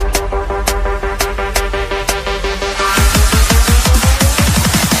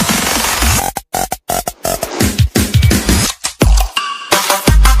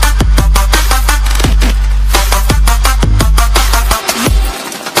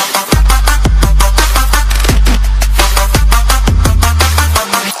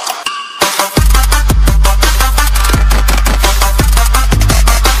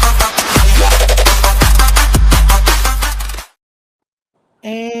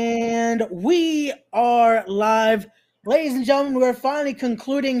And we are live. Ladies and gentlemen, we're finally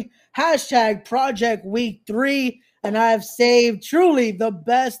concluding hashtag Project Week 3. And I've saved truly the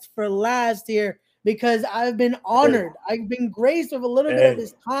best for last here because I've been honored. I've been graced with a little bit of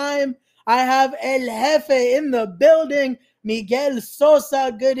his time. I have El Jefe in the building. Miguel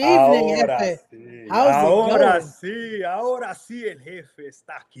Sosa, good evening, Jefe. Sí. How's it going? Ahora sí, el jefe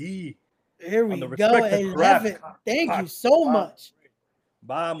está aquí. Here we go, El Jefe. Thank you so much.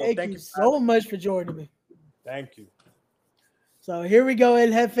 Vamos, thank you so much for joining me. Thank you. So here we go,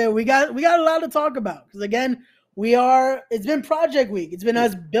 El Jefe. We got a lot to talk about because again, it's been Project Week. It's been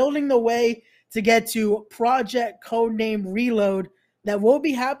us building the way to get to Project Codename Reload that will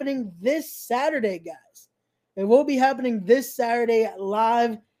be happening this Saturday, guys. It will be happening this Saturday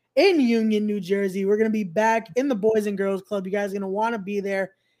live in Union, New Jersey. We're going to be back in the Boys and Girls Club. You guys are going to want to be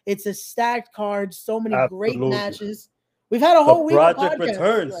there. It's a stacked card. So many great matches. We've had a whole week of podcasts.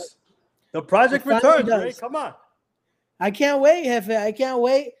 Returns. The project returns, right? Come on. I can't wait, Jefe. I can't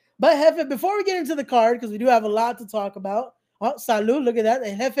wait. But, Jefe, before we get into the card, because we do have a lot to talk about. Oh, salud. Look at that.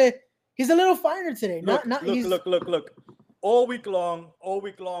 Jefe, he's a little finer today. Look. All week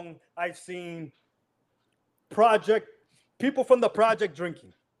long, I've seen people from the project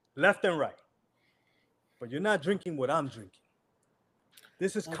drinking left and right. But you're not drinking what I'm drinking.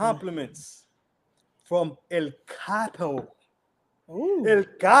 This is compliments from El Capo. Ooh. El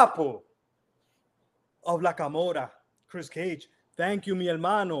Capo of La Camora, Chris Cage. Thank you, mi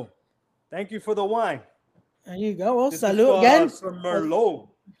hermano. Thank you for the wine. There you go. Well, salud again. Some Merlot.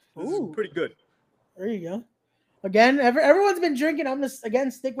 This is pretty good. There you go. Again, everyone's been drinking. I'm just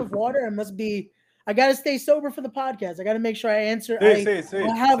stick with water. I got to stay sober for the podcast. I got to make sure I answer.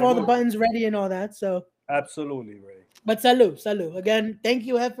 I have all the buttons ready and all that. So absolutely ready. But salud. Again, thank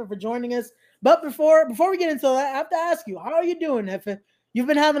you, Jefe, for joining us. But before we get into that, I have to ask you, how are you doing, Jefe? You've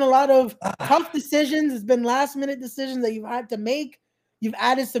been having a lot of tough decisions. It's been last-minute decisions that you've had to make. You've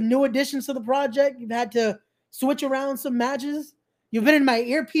added some new additions to the project. You've had to switch around some matches. You've been in my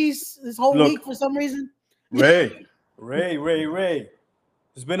earpiece this whole week for some reason. Ray.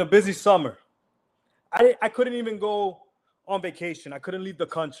 It's been a busy summer. I couldn't even go on vacation. I couldn't leave the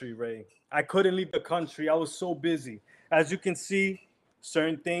country, Ray. I couldn't leave the country. I was so busy. As you can see,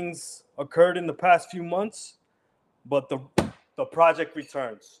 certain things occurred in the past few months, but the project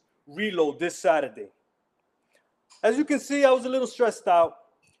returns. Reload this Saturday. As you can see, I was a little stressed out.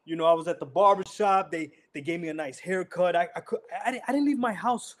 You know, I was at the barbershop. They gave me a nice haircut. I didn't leave my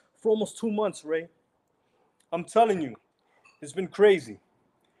house for almost 2 months, Ray. I'm telling you, it's been crazy.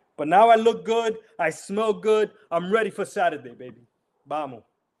 But now I look good. I smell good. I'm ready for Saturday, baby. Vamos.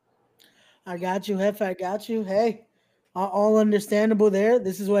 I got you, Jefe. I got you. Hey, all understandable there.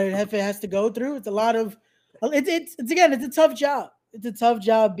 This is what Jefe has to go through. It's a lot of it's a tough job. It's a tough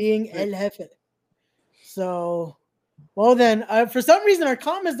job being El Jefe. So, well then, for some reason our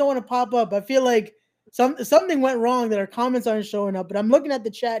comments don't want to pop up. I feel like something went wrong that our comments aren't showing up. But I'm looking at the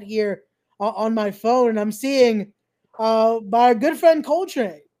chat here on my phone, and I'm seeing by our good friend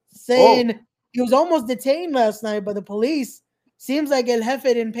Coltrane saying he was almost detained last night by the police. Seems like El Jefe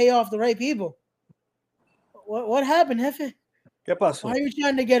didn't pay off the right people. What happened, Jefe? ¿Qué pasó? Why are you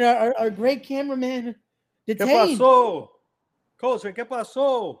trying to get our great cameraman detained? ¿Qué pasó? Coltrane, ¿qué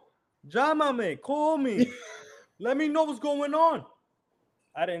pasó? Llámame, call me. Let me know what's going on.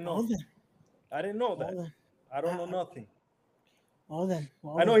 I didn't know. I didn't know that. I don't know nothing.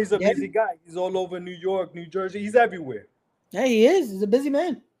 I know he's a busy guy. He's all over New York, New Jersey. He's everywhere. Yeah, he is. He's a busy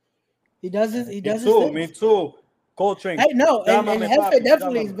man. He does his Me too. Coltrane. Hey, no, and Jefe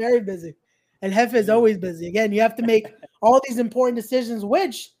definitely is very busy. And Jefe is always busy. Again, you have to make all these important decisions,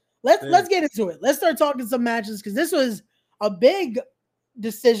 which let's get into it. Let's start talking some matches because this was a big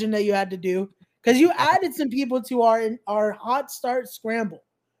decision that you had to do because you added some people to our hot start scramble.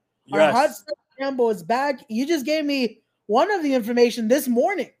 Yes. Our hot start scramble is back. You just gave me one of the information this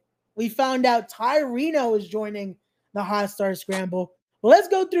morning. We found out Tyreno is joining the hot start scramble. Well, let's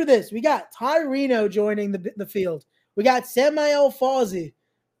go through this. We got Tyreno joining the field. We got Samael Fawzi.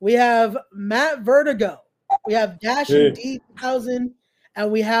 We have Matt Vertigo. We have Dashing D1000.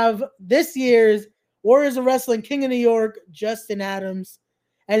 And we have this year's Warriors of Wrestling King of New York, Justin Adams.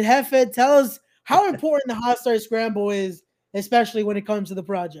 And Jefe, tell us how important the hot start scramble is, especially when it comes to the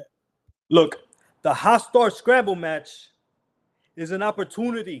project. Look, the hot start scramble match is an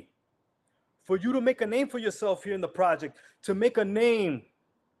opportunity for you to make a name for yourself here in the project, to make a name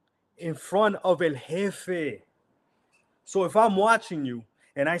in front of El Jefe. So if I'm watching you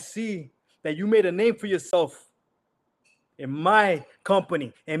and I see that you made a name for yourself in my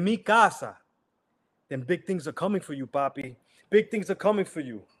company, in mi casa, then big things are coming for you, papi. Big things are coming for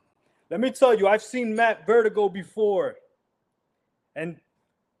you. let me tell you, I've seen Matt Vertigo before. And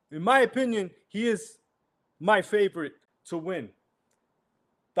in my opinion, he is my favorite to win.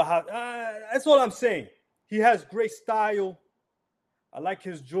 That's all I'm saying. He has great style. I like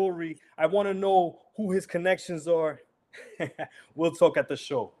his jewelry. I want to know who his connections are. We'll talk at the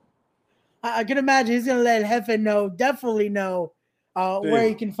show. I can imagine he's gonna let Jefe know, definitely know where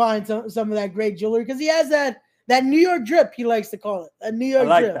he can find some of that great jewelry, because he has that New York drip, he likes to call it. A New York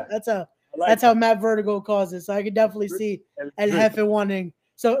drip. That's how Matt Vertigo calls it. So I could definitely see El Jefe wanting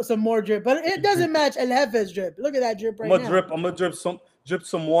some more drip. But it doesn't match El Jefe's drip. Look at that drip right now. I'm gonna drip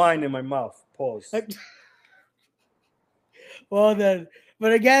some wine in my mouth. Pause. Well then,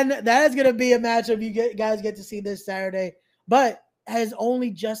 but again, that is gonna be a matchup you guys get to see this Saturday. But has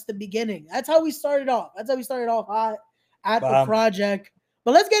only just the beginning. That's how we started off. Hot at the project.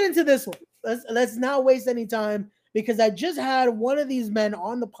 But let's get into this one. Let's not waste any time, because I just had one of these men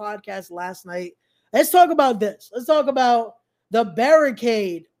on the podcast last night. Let's talk about this. Let's talk about the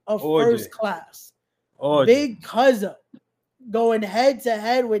barricade of First Class. Big Cuzzo going head to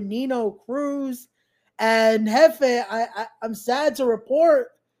head with Nino Cruz. And Jefe, I'm sad to report,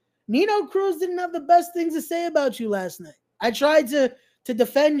 Nino Cruz didn't have the best things to say about you last night. I tried to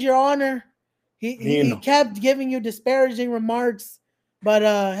defend your honor. He kept giving you disparaging remarks. But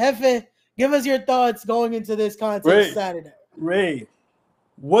Jefe, give us your thoughts going into this contest Saturday. Ray,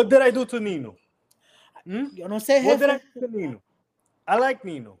 what did I do to Nino? You don't say Jefe. What did I do to Nino? I like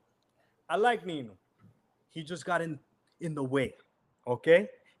Nino. He just got in the way. Okay?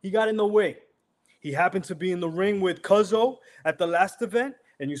 He got in the way. He happened to be in the ring with Cuzzo at the last event,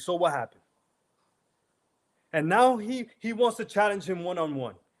 and you saw what happened. And now he wants to challenge him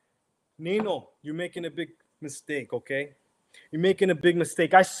one-on-one. Nino, you're making a big mistake, okay? You're making a big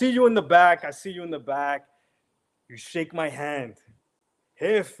mistake. I see you in the back. You shake my hand.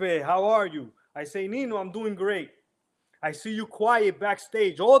 Jefe, how are you? I say, Nino, I'm doing great. I see you quiet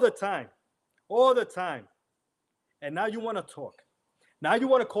backstage all the time. And now you want to talk. Now you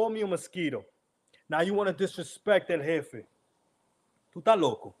want to call me a mosquito. Now you want to disrespect El Jefe. Tú estás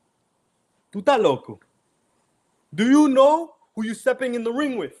loco. Do you know who you're stepping in the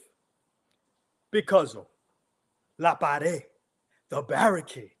ring with? Picasso. La pared. The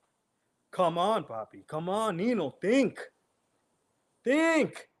barricade. Come on, Papi. Come on, Nino. Think.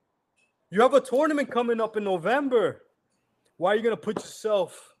 You have a tournament coming up in November. Why are you going to put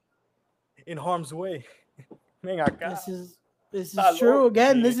yourself in harm's way? This is true.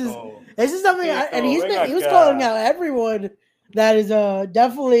 Again, this is something, and he was calling out everyone that is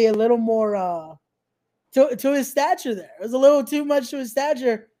definitely a little more to his stature there. It was a little too much to his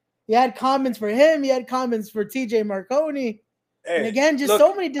stature. He had comments for him. He had comments for TJ Marconi. Hey, and again, just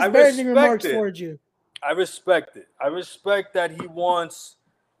so many disparaging remarks towards you. I respect it. I respect that he wants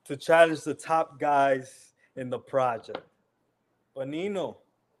to challenge the top guys in the project. But Nino,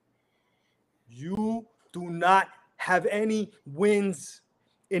 you do not have any wins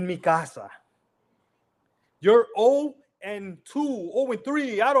in mi casa. You're 0-2,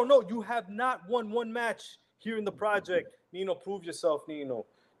 0-3. I don't know. You have not won one match here in the project. Nino, prove yourself, Nino.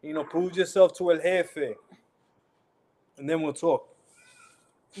 Prove yourself to El Jefe. And then we'll talk.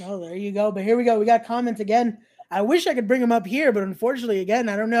 Oh, there you go. But here we go. We got comments again. I wish I could bring them up here, but unfortunately, again,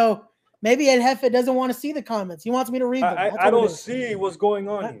 I don't know. Maybe El Jefe doesn't want to see the comments. He wants me to read them. I don't see what's going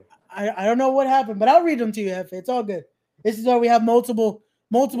on here. I don't know what happened, but I'll read them to you, Jefe. It's all good. This is why we have multiple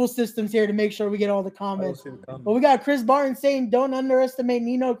systems here to make sure we get all the comments. But we got Chris Barton saying, don't underestimate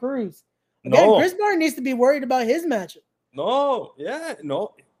Nino Cruz. Again, Chris Barton needs to be worried about his matchup. No.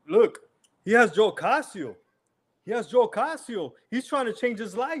 Look, he has Joe Casio. He's trying to change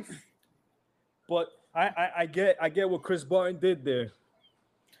his life. But I get what Chris Barton did there.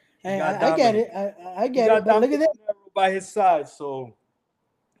 Hey, I get it. I get it. But look at that. By his side, so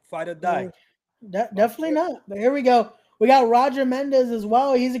fight or die. Definitely not. But here we go. We got Roger Mendez as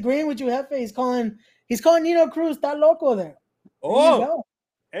well. He's agreeing with you, Jefe. He's calling Nino Cruz "Está loco" there.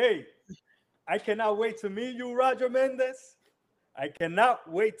 Hey, I cannot wait to meet you, Roger Mendez. I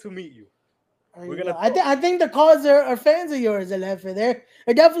cannot wait to meet you. I think the cause are fans of yours, El Jefe. They're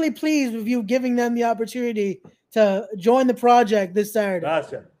definitely pleased with you giving them the opportunity to join the project this Saturday.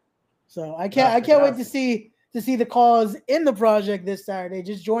 Gotcha. So I can't wait to see the cause in the project this Saturday.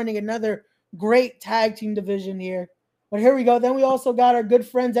 Just joining another great tag team division here. But here we go. Then we also got our good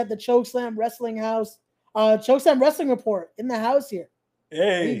friends at the Chokeslam Wrestling House. Chokeslam Wrestling Report in the house here. Hey.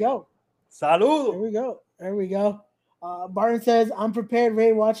 There you go. Saludo. There we go. Barton says, I'm prepared,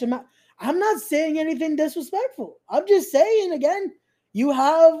 Ray, watch him out. I'm not saying anything disrespectful. I'm just saying, again, you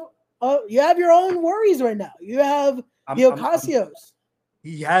have your own worries right now. You have the Ocasios.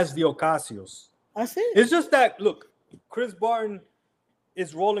 He has the Ocasios. I see it. It's just that, look, Chris Barton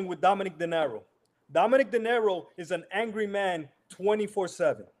is rolling with Dominic De Niro. Dominic De Niro is an angry man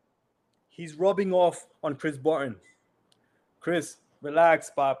 24/7. He's rubbing off on Chris Barton. Chris,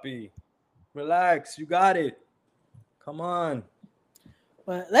 relax, Papi. Relax. You got it. Come on.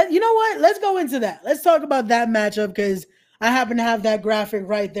 But you know what? Let's go into that. Let's talk about that matchup because I happen to have that graphic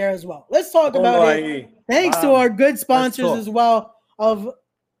right there as well. Let's talk about it. Thanks to our good sponsors as well of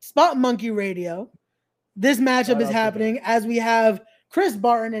Spot Monkey Radio. This matchup is happening as we have Chris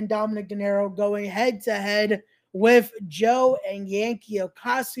Barton and Dominic De Niro going head to head with Joe and Yankee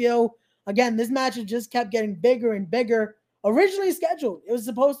Ocasio. Again, this matchup just kept getting bigger and bigger. Originally scheduled, it was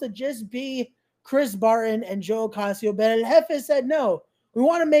supposed to just be Chris Barton and Joe Ocasio, but El Jefe said no. We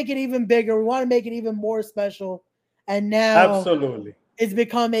want to make it even bigger. We want to make it even more special. And now absolutely, it's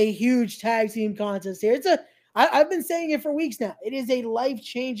become a huge tag team contest here. I've been saying it for weeks now. It is a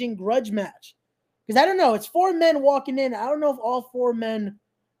life-changing grudge match. Because I don't know. It's 4 men walking in. I don't know if all 4 men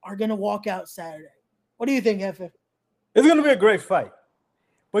are going to walk out Saturday. What do you think, Jefe? It's going to be a great fight.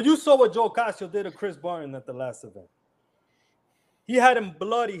 But you saw what Joe Ocasio did to Chris Barton at the last event. He had him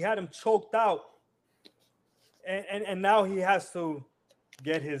bloody. He had him choked out. And now he has to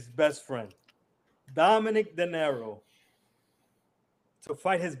get his best friend, Dominic De Niro, to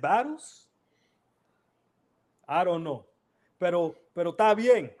fight his battles? I don't know. Pero está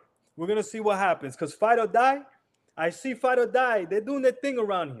bien. We're going to see what happens. Because Fight or Die, I see Fight or Die. They're doing their thing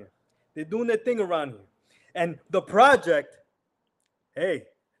around here. And the project, hey,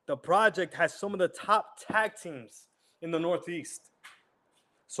 the project has some of the top tag teams in the Northeast.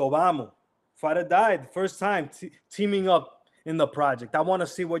 So vamos. Fight or Die, the first time teaming up in the project. I want to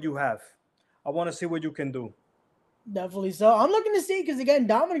see what you have. I want to see what you can do. Definitely so. I'm looking to see because, again,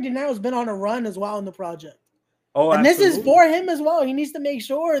 Dominic De Niro's been on a run as well in the project. Oh, and absolutely. This is for him as well. He needs to make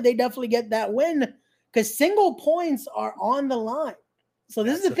sure they definitely get that win because single points are on the line. So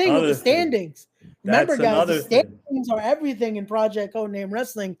this is the thing with the standings. Remember, guys, the standings are everything in Project Codename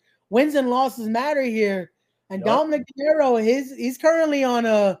Wrestling. Wins and losses matter here. And Dominic De Niro, he's currently on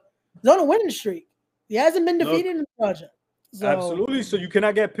a winning streak. He hasn't been defeated in the project. So, absolutely. So you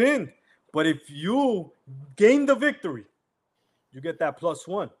cannot get pinned. But if you gain the victory, you get that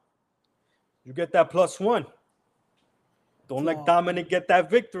 +1. Don't let Dominic get that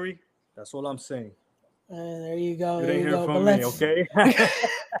victory. That's all I'm saying. There you go. You didn't hear from me, okay?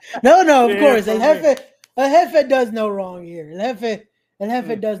 No, of course. El Jefe does no wrong here. El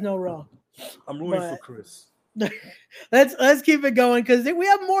Jefe does no wrong. I'm rooting for Chris. Let's keep it going because we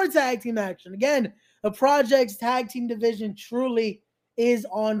have more tag team action. Again, the Project's tag team division truly is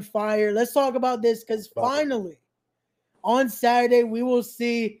on fire. Let's talk about this because finally on Saturday we will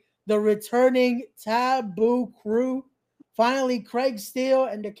see the returning Taboo Crew. Finally, Craig Steele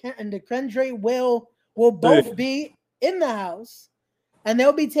and the Kendra will both be in the house, and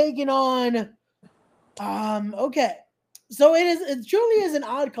they'll be taking on. Okay, so it truly is an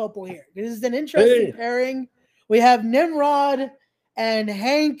odd couple here. This is an interesting pairing. We have Nimrod and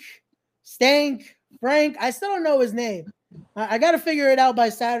Hank, Stank, Frank. I still don't know his name. I got to figure it out by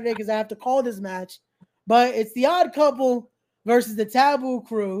Saturday because I have to call this match. But it's the odd couple versus the Taboo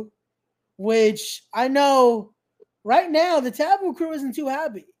Crew, which I know right now the Taboo Crew isn't too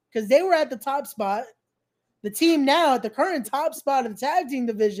happy because they were at the top spot. The team now at the current top spot of the tag team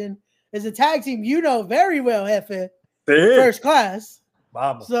division is a tag team you know very well, Jefe. First Class.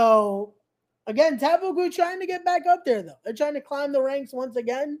 Vamos. So, again, Taboo Crew trying to get back up there, though. They're trying to climb the ranks once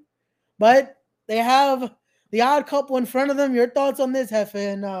again. But they have the odd couple in front of them. Your thoughts on this, Jefe?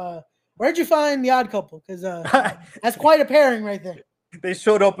 And where'd you find the odd couple? Because that's quite a pairing right there. They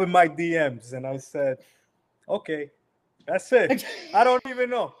showed up in my DMs, and I said, okay, that's it. I don't even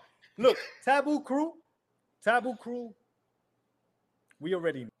know. Look, Taboo Crew, we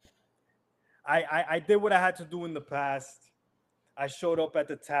already know. I did what I had to do in the past. I showed up at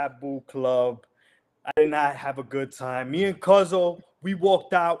the Taboo Club. I did not have a good time. Me and Cuzzo, we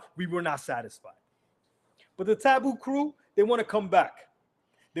walked out. We were not satisfied. But the Taboo Crew, they want to come back.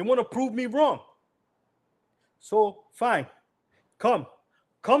 They want to prove me wrong. So, fine. Come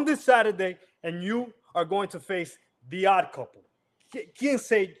this Saturday, and you are going to face the odd couple. ¿Quién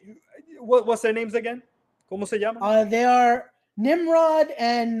say? What's their names again? ¿Cómo se llama? They are Nimrod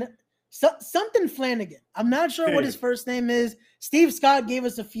and something Flanagan. I'm not sure what his first name is. Steve Scott gave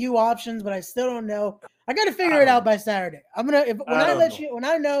us a few options, but I still don't know. I got to figure it out by Saturday. When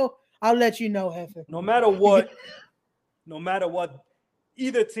I know, I'll let you know, Jefe. No matter what,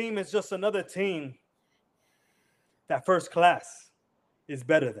 either team is just another team that First Class is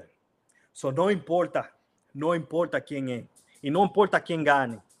better than. So no importa quién es. Y no importa quién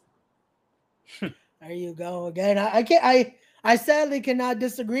gane. There you go again. I sadly cannot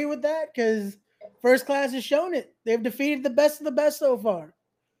disagree with that because First Class has shown it. They've defeated the best of the best so far.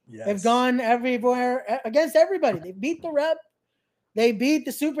 Yes. They've gone everywhere against everybody. They beat the rep. They beat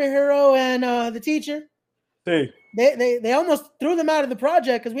the superhero and the teacher. Sí. They almost threw them out of the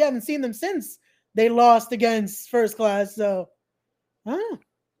project because we haven't seen them since they lost against First Class. So,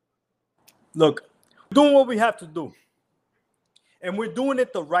 look, we're doing what we have to do, and we're doing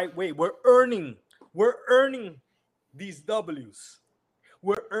it the right way. We're earning these W's.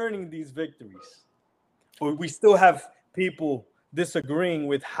 We're earning these victories. But we still have people disagreeing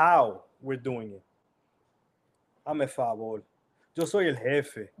with how we're doing it. Hazme favor. Yo soy el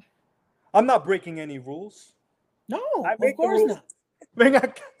jefe. I'm not breaking any rules. No, of course not. Ven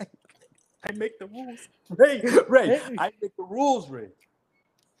acá. I make the rules. Ray, I make the rules, Ray.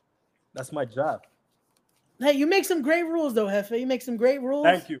 That's my job. Hey, you make some great rules, though, Jefe. You make some great rules.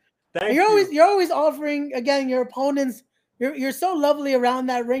 Thank you. You're always offering again your opponents. You're so lovely around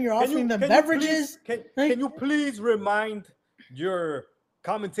that ring. You're offering them beverages. Can you please remind your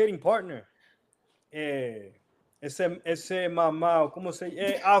commentating partner? Ese mamá, ¿cómo se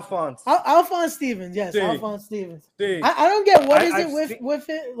llama? Alphonse. Alphonse Stevens, yes, Sí. Alphonse Stevens. Sí. I don't get what is it with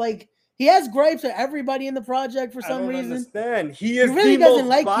it. Like he has gripes with everybody in the project for some reason. Understand. He really doesn't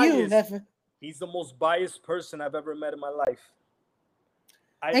like you, Jefe. He's the most biased person I've ever met in my life.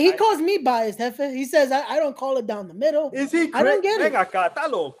 And he calls me biased, Jefe. He says I don't call it down the middle. Is he crazy? I don't get it. Venga acá,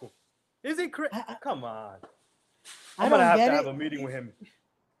 está loco. Is he crazy? Come on. I'm gonna have to have a meeting with him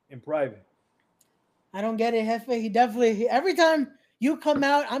in private. I don't get it, Jefe. He definitely every time you come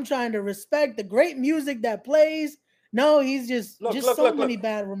out, I'm trying to respect the great music that plays. No, he's just so many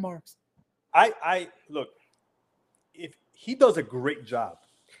bad remarks. I look, if he does a great job.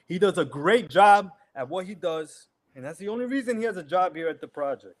 He does a great job at what he does, and that's the only reason he has a job here at the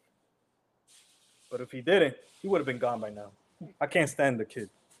project. But if he didn't, he would have been gone by now. I can't stand the kid.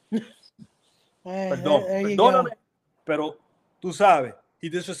 Perdóname, pero tú sabes, he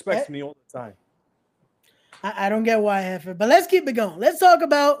disrespects me all the time. I don't get why, Jefe. But let's keep it going. Let's talk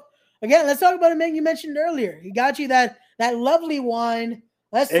about a man you mentioned earlier. He got you that lovely wine.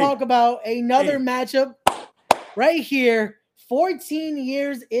 Let's talk about another matchup right here. 14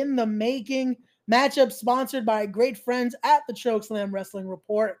 years in the making. Matchup sponsored by great friends at the Chokeslam Wrestling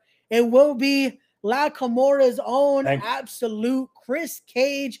Report. It will be La Camora's own absolute Chris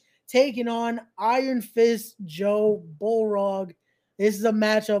Cage taking on Iron Fist Joe Bullrog. This is a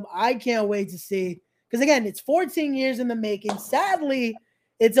matchup I can't wait to see. Because again, it's 14 years in the making. Sadly,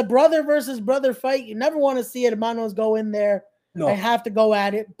 it's a brother versus brother fight. You never want to see it. Hermanos go in there and have to go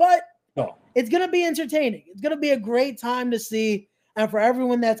at it. But it's going to be entertaining. It's going to be a great time to see. And for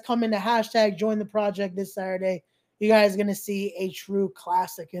everyone that's coming to hashtag join the project this Saturday, you guys are going to see a true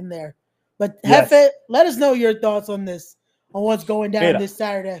classic in there. But Jefe, let us know your thoughts on this, on what's going down this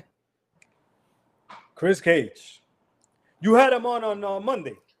Saturday. Chris Cage, you had him on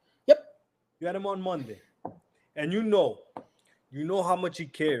Monday. Yep. You had him on Monday. And you know how much he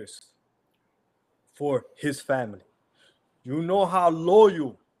cares for his family. You know how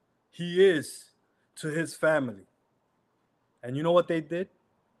loyal he is to his family. And you know what they did?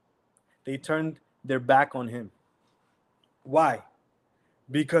 They turned their back on him. Why?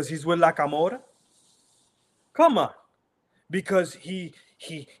 Because he's with La Camora? Come on. Because he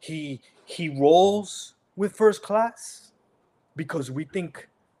rolls with First Class? Because we think,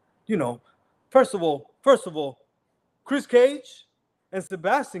 first of all, Chris Cage and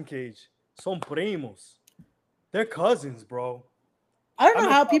Sebastian Cage son primos. They're cousins, bro. I don't know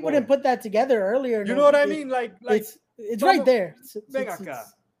how people didn't put that together earlier. You know what I mean? Like it's right there. Venga acá.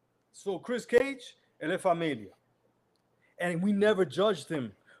 So Chris Cage, él es familia. And we never judged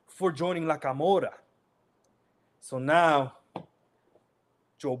him for joining La Camora. So now,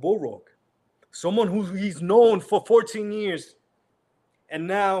 Joe Bullrog, someone who he's known for 14 years, and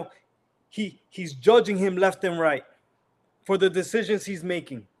now he's judging him left and right for the decisions he's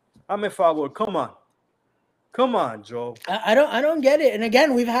making. I'm a favor. Come on, Joe. I don't get it. And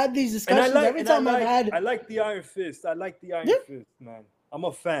again, we've had these discussions every time I like the Iron Fist. I like the Iron Fist, man. I'm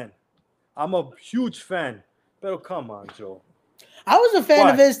a fan. I'm a huge fan. But come on, Joe. I was a fan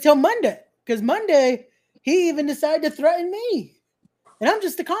of his till Monday. Because Monday, he even decided to threaten me. And I'm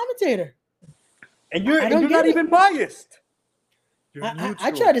just a commentator. And you're not even biased.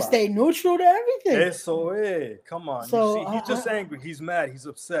 I try to stay neutral to everything. Eso es. Come on. So, he's just angry. He's mad. He's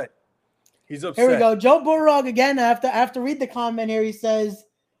upset. He's upset. Here we go. Joe Bullrog again. I have to read the comment here. He says,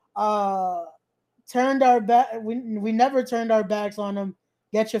 turned our back. We never turned our backs on him.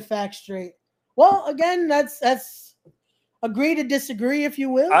 Get your facts straight. Well, again, that's agree to disagree, if you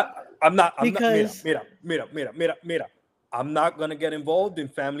will. I'm not. Because Mira. I'm not gonna get involved in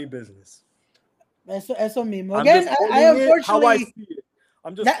family business. eso mismo. I'm Again, just I calling it how I unfortunately see it.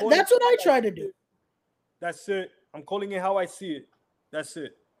 I'm just calling that's it what how I I try to see do. it. That's it. I'm calling it how I see it. That's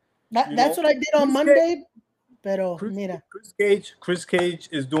it. You That's know, what I did on Chris Cage, Monday. Pero mira, Chris Cage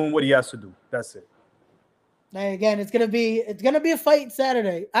is doing what he has to do. That's it. again, it's gonna be a fight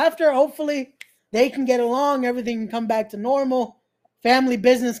Saturday. After hopefully they can get along, everything can come back to normal. Family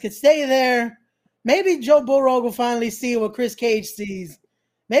business could stay there. Maybe Joe Burrow will finally see what Chris Cage sees.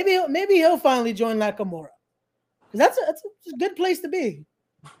 Maybe he'll finally join Nakamura. Because that's a good place to be.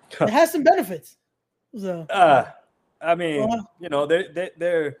 It has some benefits. So I mean,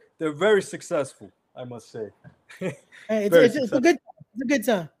 they're very successful. I must say, very it's a successful. good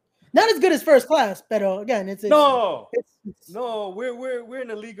time. Not as good as First Class, but again, it's no. We're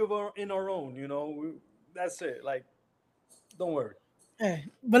in a league of in our own. That's it. Like, don't worry.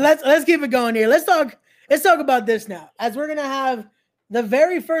 But let's keep it going here. Let's talk about this now, as we're gonna have the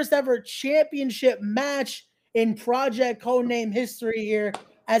very first ever championship match in Project Codename history here,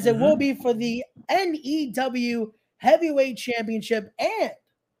 as it will be for the NEW Heavyweight Championship, and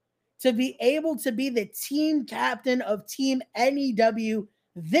to be able to be the team captain of Team NEW.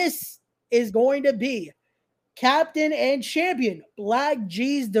 This is going to be Captain and Champion Black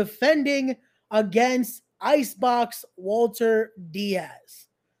G's defending against Icebox Walter Diaz.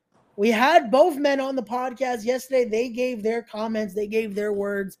 We had both men on the podcast yesterday. They gave their comments, they gave their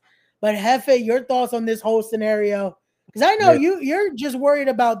words. But Jefe, your thoughts on this whole scenario? Because I know you're just worried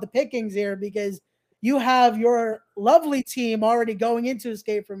about the pickings here, because you have your lovely team already going into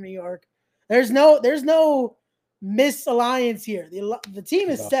Escape from New York. There's no misalliance here. The team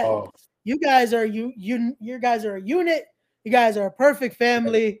is set. You guys are you guys are a unit. You guys are a perfect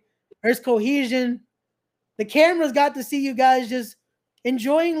family. There's cohesion. The cameras got to see you guys just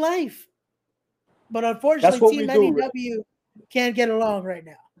enjoying life. But unfortunately, Team NEW can't get along right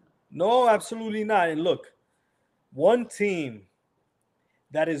now. No, absolutely not. And look, one team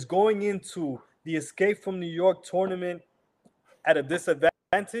that is going into the Escape from New York tournament at a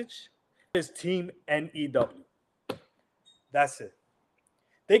disadvantage is Team NEW. That's it.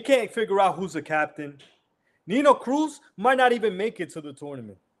 They can't figure out who's the captain. Nino Cruz might not even make it to the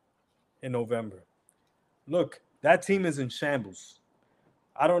tournament in November. Look, that team is in shambles.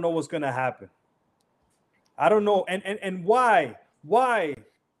 I don't know what's going to happen. I don't know. And why? Why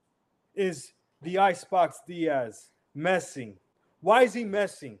is the Icebox Diaz messing? Why is he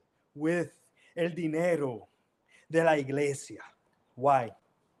messing with el dinero de la iglesia? Why?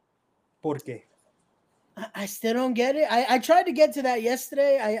 ¿Por qué? I still don't get it. I tried to get to that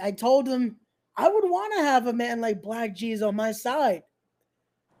yesterday. I told him I would want to have a man like Black G's on my side.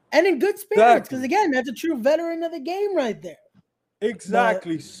 And in good spirits, because again, that's a true veteran of the game right there.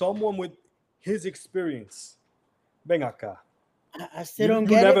 Exactly. But someone with his experience. Ven acá. I still don't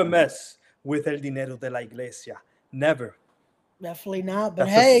get it. You never mess with el dinero de la iglesia. Never. Definitely not. But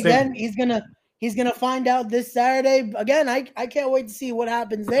hey, again, he's gonna find out this Saturday. Again, I can't wait to see what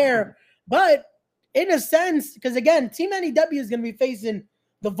happens there. But in a sense, because again, Team NEW is gonna be facing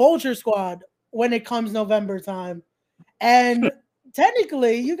the Vulture Squad when it comes November time. And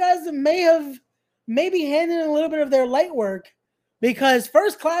technically, you guys maybe handed a little bit of their light work, because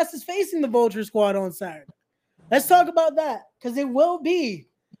First Class is facing the Vulture Squad on Saturday. Let's talk about that, because it will be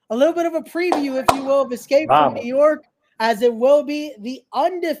a little bit of a preview, if you will, of Escape from New York, as it will be the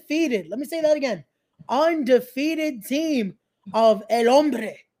undefeated, let me say that again, undefeated team of El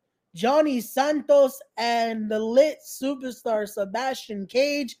Hombre, Johnny Santos, and the lit superstar Sebastian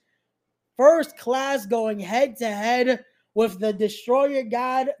Cage. First Class going head-to-head with the Destroyer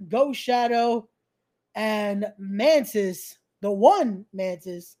God, Ghost Shadow, and Mantis, the one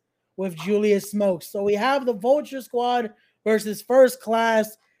Mantis, with Julius Smokes. So we have the Vulture Squad versus First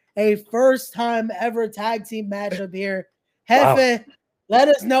Class, a first-time ever tag team matchup here. Jefe, let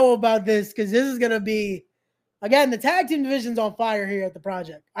us know about this, because this is going to be, again, the tag team division's on fire here at the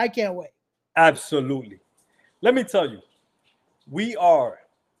project. I can't wait. Absolutely. Let me tell you, we are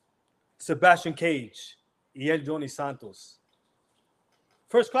Sebastian Cage y el Johnny Santos.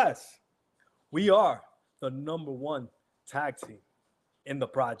 First Class. We are the number one tag team in the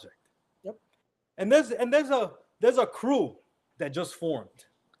project. Yep. And there's a crew that just formed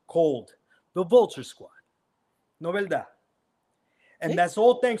called the Vulture Squad. No verdad? And that's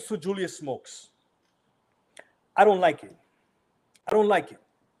all thanks to Julius Smokes. I don't like it.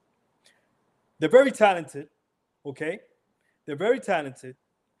 They're very talented, okay? They're very talented.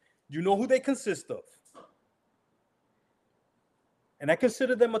 You know who they consist of. And I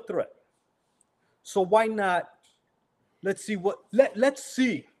consider them a threat. So why not let's see what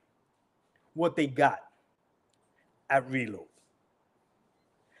they got at Reload.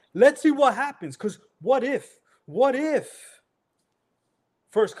 Let's see what happens. Because what if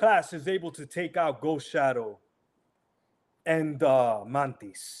First Class is able to take out Ghost Shadow and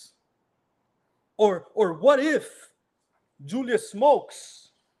Mantis? Or what if Julius Smokes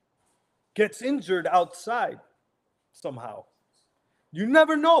gets injured outside somehow? You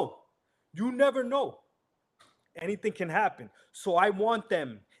never know. Anything can happen. So I want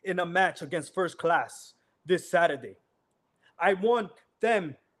them in a match against First Class this Saturday. I want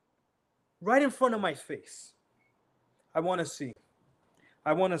them right in front of my face. I want to see.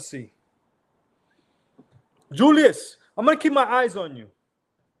 Julius, I'm going to keep my eyes on you.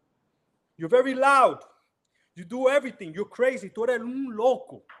 You're very loud. You do everything. You're crazy. Tú eres un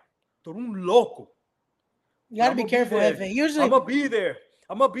loco. You got to be careful, Jefe. Usually, I'm going to be there.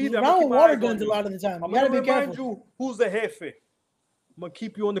 I'm around water guns a lot of the time. You got to be careful. You who's the Jefe. I'm going to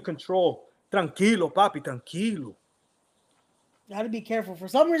keep you under control. Tranquilo, papi, tranquilo. Got to be careful. For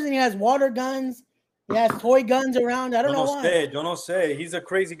some reason, he has water guns. He has toy guns around. I don't know why. Yo no sé. He's a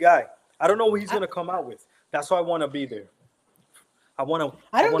crazy guy. I don't know what he's going to come out with. That's why I want to be there. I don't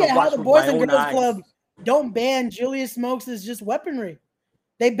get how the Boys and Girls Club don't ban Julius Smokes as just weaponry.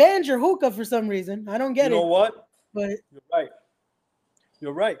 They banned your hookah for some reason. I don't get it. You know what? But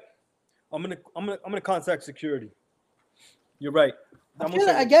You're right. I'm gonna contact security. You're right.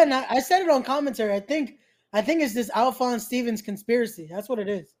 I said it on commentary. I think it's this Alphonse Stevens conspiracy. That's what it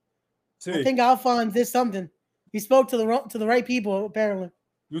is. See. I think Alphonse did something. He spoke to the right people, apparently.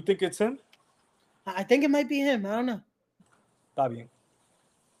 You think it's him? I think it might be him. I don't know. Está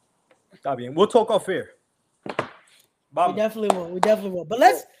bien. We'll talk off air. We definitely will. But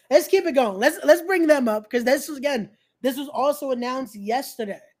let's keep it going. Let's bring them up because this was also announced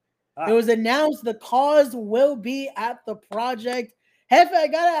yesterday. It was announced the cause will be at the project. Jefe, I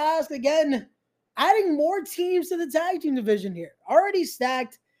gotta ask again, adding more teams to the tag team division here. Already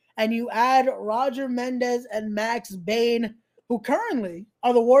stacked, and you add Roger Mendez and Max Bain, who currently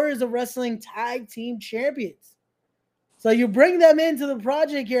are the Warriors of Wrestling tag team champions. So you bring them into the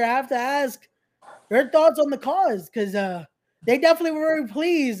project here. I have to ask your thoughts on the cause because they definitely were very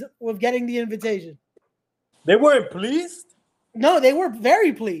pleased with getting the invitation. They weren't pleased? No, they were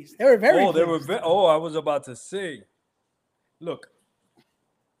very pleased. They were very pleased. I was about to say. Look,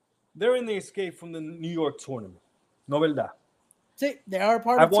 they're in the escape from the New York tournament. No verdad. See, they are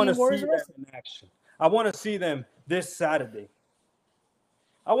part of Team Warriors Wrestling. In action. I want to see them this Saturday.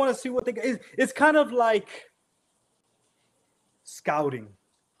 I want to see what they get. It's kind of like scouting.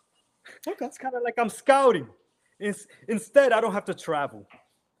 Okay. It's kind of like I'm scouting. Instead, I don't have to travel.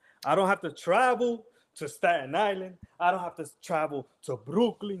 I don't have to travel to Staten Island. I don't have to travel to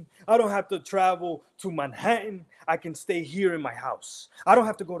Brooklyn. I don't have to travel to Manhattan. I can stay here in my house. I don't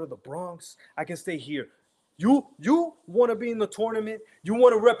have to go to the Bronx. I can stay here. You want to be in the tournament? You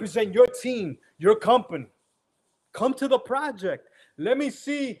want to represent your team, your company? Come to the project. Let me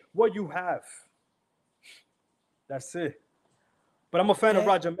see what you have. That's it. But I'm a fan of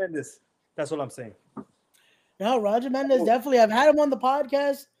Roger Mendez. That's what I'm saying. No, Roger Mendez, definitely. I've had him on the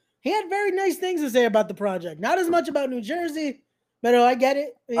podcast. He had very nice things to say about the project. Not as much about New Jersey, but I get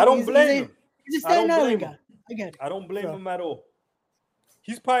it. I don't blame him. He's a Staten Island guy. I get it. I don't blame him at all.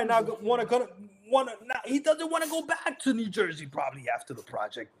 He's probably not he doesn't want to go back to New Jersey probably after the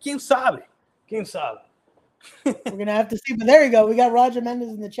project. ¿Quién sabe? We're gonna have to see. But there you go. We got Roger Mendez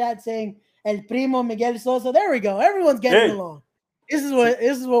in the chat saying El Primo Miguel Sosa. There we go. Everyone's getting along. This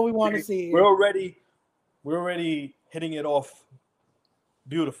is what we want to see. We're already hitting it off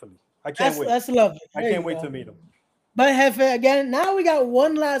beautifully. I can't wait. That's lovely. I can't wait to meet him. But Jefe, again, now we got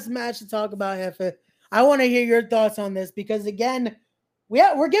one last match to talk about, Jefe. I want to hear your thoughts on this because again,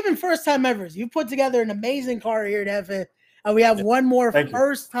 we're giving first time evers. You put together an amazing card here, Jefe, and we have one more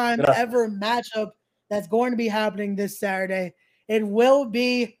first time ever matchup that's going to be happening this Saturday. It will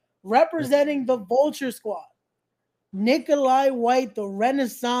be representing the Vulture Squad. Nikolai White, the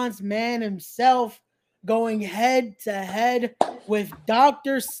Renaissance man himself, going head to head with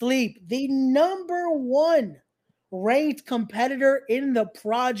Dr. Sleep, the #1 ranked competitor in the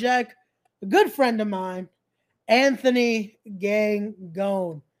project, a good friend of mine, Anthony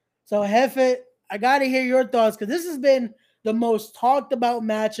Gangone. So, Jefe, I got to hear your thoughts because this has been the most talked about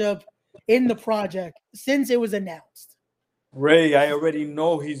matchup in the project since it was announced. Ray, I already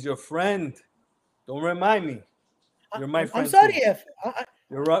know he's your friend. Don't remind me. You're my friend. I'm sorry, Jefe.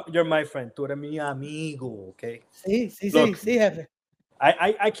 You're my friend. Tú eres mi amigo, okay? Sí, Jefe.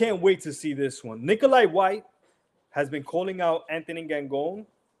 I can't wait to see this one. Nikolai White has been calling out Anthony Gangone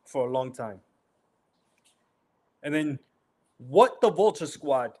for a long time. And then what the Vulture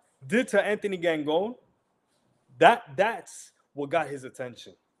Squad did to Anthony Gangone, that's what got his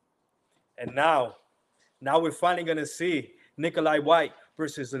attention. And now we're finally gonna see Nikolai White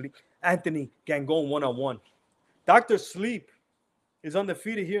versus Anthony Gangone one-on-one. Dr. Sleep is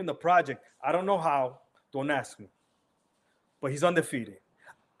undefeated here in the project. I don't know how. Don't ask me. But he's undefeated.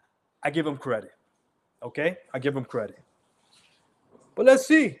 I give him credit. Okay? I give him credit. But let's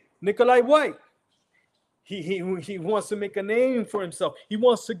see. Nikolai White. He wants to make a name for himself. He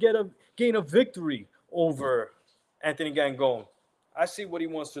wants to gain a victory over Anthony Gangone. I see what he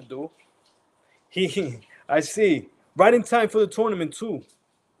wants to do. I see. Right in time for the tournament, too.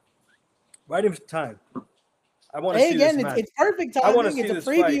 Right in time. I want to see again, this match. It's perfect timing. It's a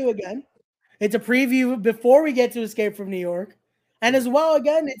preview again. It's a preview before we get to Escape from New York. And as well,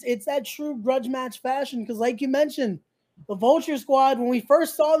 again, it's that true grudge match fashion. Because like you mentioned, the Vulture Squad, when we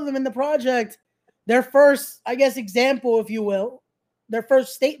first saw them in the project, their first, I guess, example, if you will, their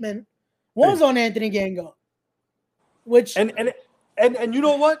first statement was on Anthony Gangone. Which and you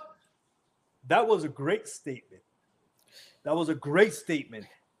know what? That was a great statement. That was a great statement.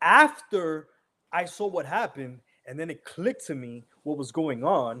 After I saw what happened, and then it clicked to me what was going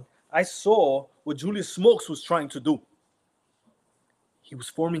on, I saw what Julius Smokes was trying to do. He was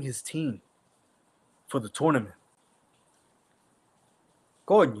forming his team for the tournament.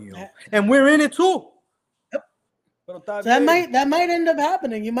 Coño. And we're in it too. Yep. So that might end up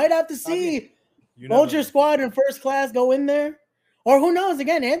happening. You might have to see Vulture Squad and First Class go in there. Or who knows?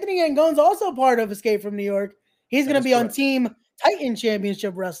 Again, Anthony Gangone's also part of Escape from New York. He's going to be on Team Titan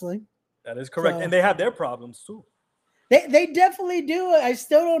Championship Wrestling. That is correct. So, and they have their problems too. They definitely do. I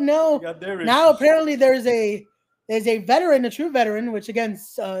still don't know. Now apparently there's a veteran, a true veteran, which again,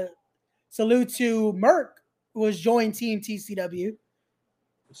 salute to Merck, who was joined Team TCW.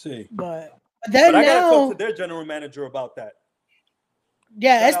 Let's see. But then I gotta talk to their general manager about that.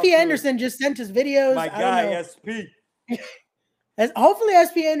 Yeah, SP Anderson just sent his videos. My guy, SP. Hopefully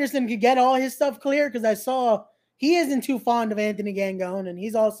SP Anderson could get all his stuff clear, because I saw he isn't too fond of Anthony Gangone, and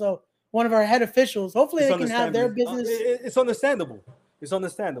he's also one of our head officials. Hopefully they can have their business. It's understandable. It's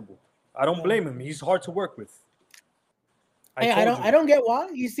understandable. I don't blame him. He's hard to work with. I don't get why.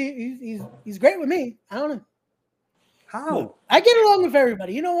 You see, he's great with me. I don't know. How? I get along with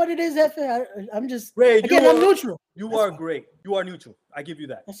everybody. You know what it is, Jefe? I'm just Ray, I'm neutral. You are great. You are neutral. I give you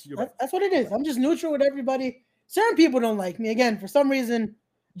that. That's what it is. I'm just neutral with everybody. Certain people don't like me. Again, for some reason,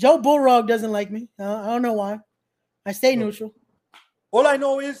 Joe Bullrog doesn't like me. I don't know why. I stay neutral. All I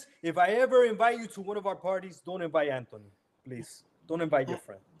know is, if I ever invite you to one of our parties, don't invite Anthony, please. Don't invite your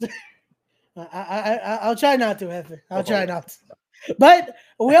friend. I'll try not to, Jefe. I'll try not to. But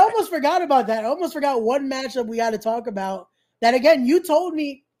we almost forgot about that. I almost forgot one matchup we got to talk about. That, again, you told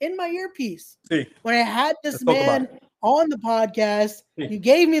me in my earpiece when I had this man on the podcast. You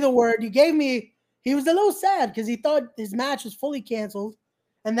gave me the word. He was a little sad because he thought his match was fully canceled.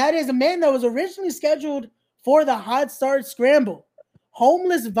 And that is a man that was originally scheduled for the Hot Start Scramble.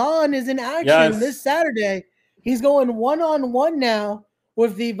 Homeless Vaughn is in action this Saturday. He's going one-on-one now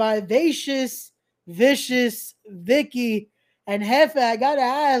with the vivacious, vicious Vicky. And Jefe, I got to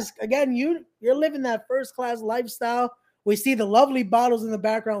ask, again, you're living that first-class lifestyle. We see the lovely bottles in the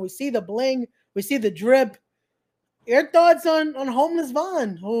background. We see the bling. We see the drip. Your thoughts on Homeless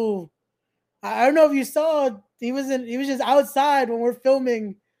Vaughn? Oh, I don't know if you saw, he was just outside when we're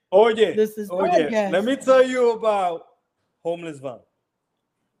filming this podcast. Let me tell you about Homeless Vaughn.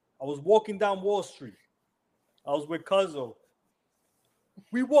 I was walking down Wall Street. I was with Cuzzo.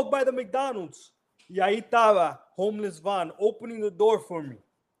 We walked by the McDonald's. Y ahí estaba Homeless Vaughn opening the door for me.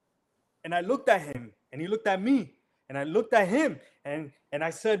 And I looked at him, and he looked at me, and I looked at him, and I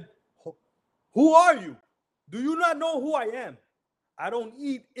said, "Who are you? Do you not know who I am? I don't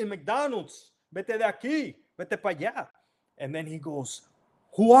eat in McDonald's. Vete de aquí, vete para allá." And then he goes,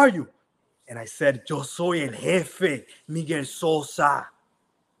 "Who are you?" And I said, "Yo soy el jefe, Miguel Sosa."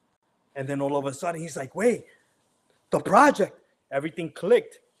 And then all of a sudden, he's like, "Wait, the project." Everything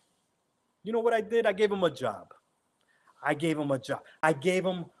clicked. You know what I did? I gave him a job. I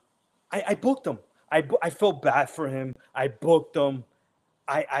booked him. I felt bad for him. I booked him.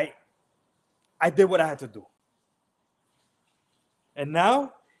 I did what I had to do. And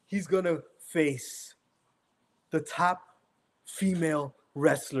now he's going to face the top female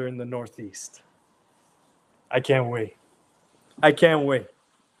wrestler in the Northeast. I can't wait.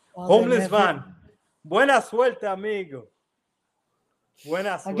 Well, Homeless Vaughn. Buena suerte, amigo.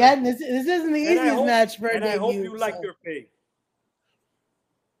 Buena suerte. Again, this isn't the easiest match for a debut. And I hope you like your pay.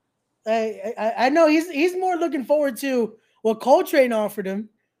 I know he's more looking forward to what Coltrane offered him,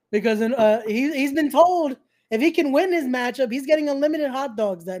 because he's been told if he can win his matchup, he's getting unlimited hot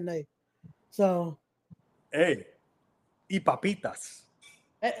dogs that night. So, hey, y papitas.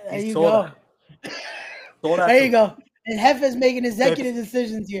 There you go. Soda There you too. go. And Jefe's making executive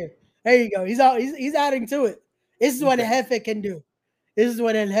decisions here. There you go. He's adding to it. This is what a Jefe can do. This is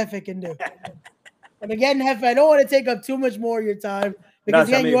what El Jefe can do. And again, Jefe, I don't want to take up too much more of your time because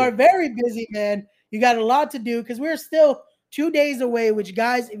again, you are very busy, man. You got a lot to do because we're still 2 days away. Which,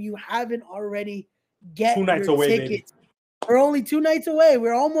 guys, if you haven't already, get 2 nights your away, tickets. Baby. We're only 2 nights away.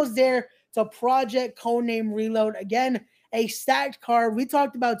 We're almost there to Project Codename Reload. Again, a stacked card. We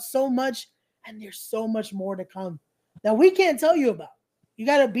talked about so much, and there's so much more to come that we can't tell you about. You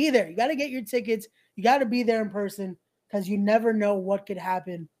got to be there. You got to get your tickets. You got to be there in person because you never know what could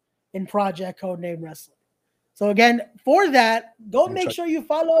happen in Project Codename Wrestling. So again, for that, go make sure you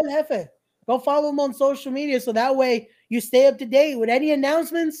follow El Jefe. Go follow him on social media so that way you stay up to date with any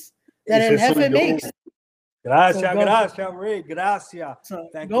announcements that El Jefe makes. Gracias, Ray. Gracias. So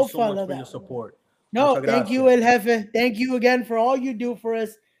thank you so much for your support. No, thank you, El Jefe. Thank you again for all you do for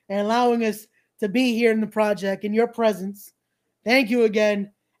us and allowing us to be here in the project in your presence. Thank you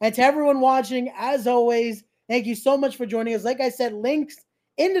again. And to everyone watching, as always, thank you so much for joining us. Like I said, links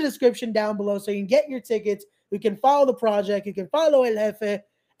in the description down below so you can get your tickets. You can follow the project. You can follow El Jefe.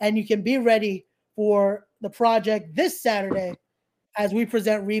 And you can be ready for the project this Saturday as we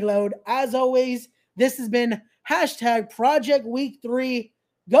present Reload. As always, this has been hashtag Project Week 3.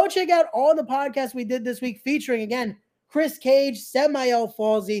 Go check out all the podcasts we did this week featuring, again, Chris Cage, Semiel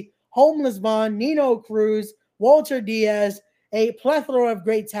Falsey, Homeless Vaughn, Nino Cruz, Walter Diaz, a plethora of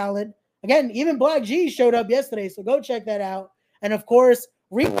great talent. Again, even Black G showed up yesterday, so go check that out. And of course,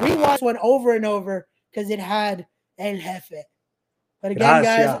 rewatch one over and over because it had El Jefe. But again,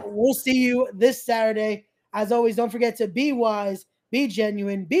 guys, we'll see you this Saturday. As always, don't forget to be wise, be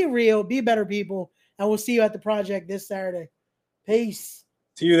genuine, be real, be better people. And we'll see you at the project this Saturday. Peace.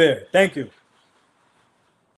 See you there. Thank you.